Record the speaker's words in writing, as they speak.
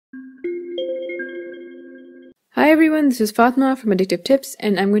Hi everyone, this is Fatma from Addictive Tips,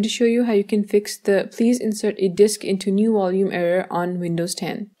 and I'm going to show you how you can fix the please insert a disk into new volume error on Windows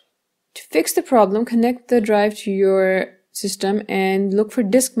 10. To fix the problem, connect the drive to your system and look for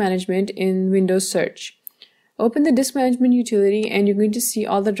disk management in Windows Search. Open the disk management utility and you're going to see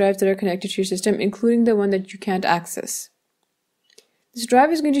all the drives that are connected to your system, including the one that you can't access. This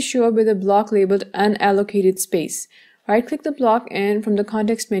drive is going to show up with a block labeled unallocated space. Right-click the block and from the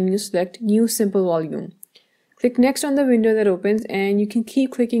context menu select New Simple Volume. Click Next on the window that opens, and you can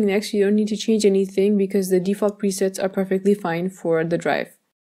keep clicking Next. You don't need to change anything because the default presets are perfectly fine for the drive.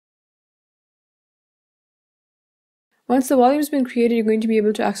 Once the volume has been created, you're going to be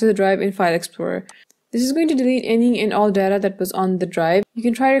able to access the drive in File Explorer. This is going to delete any and all data that was on the drive. You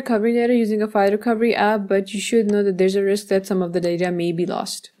can try recovering data using a file recovery app, but you should know that there's a risk that some of the data may be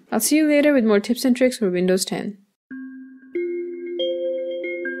lost. I'll see you later with more tips and tricks for Windows 10.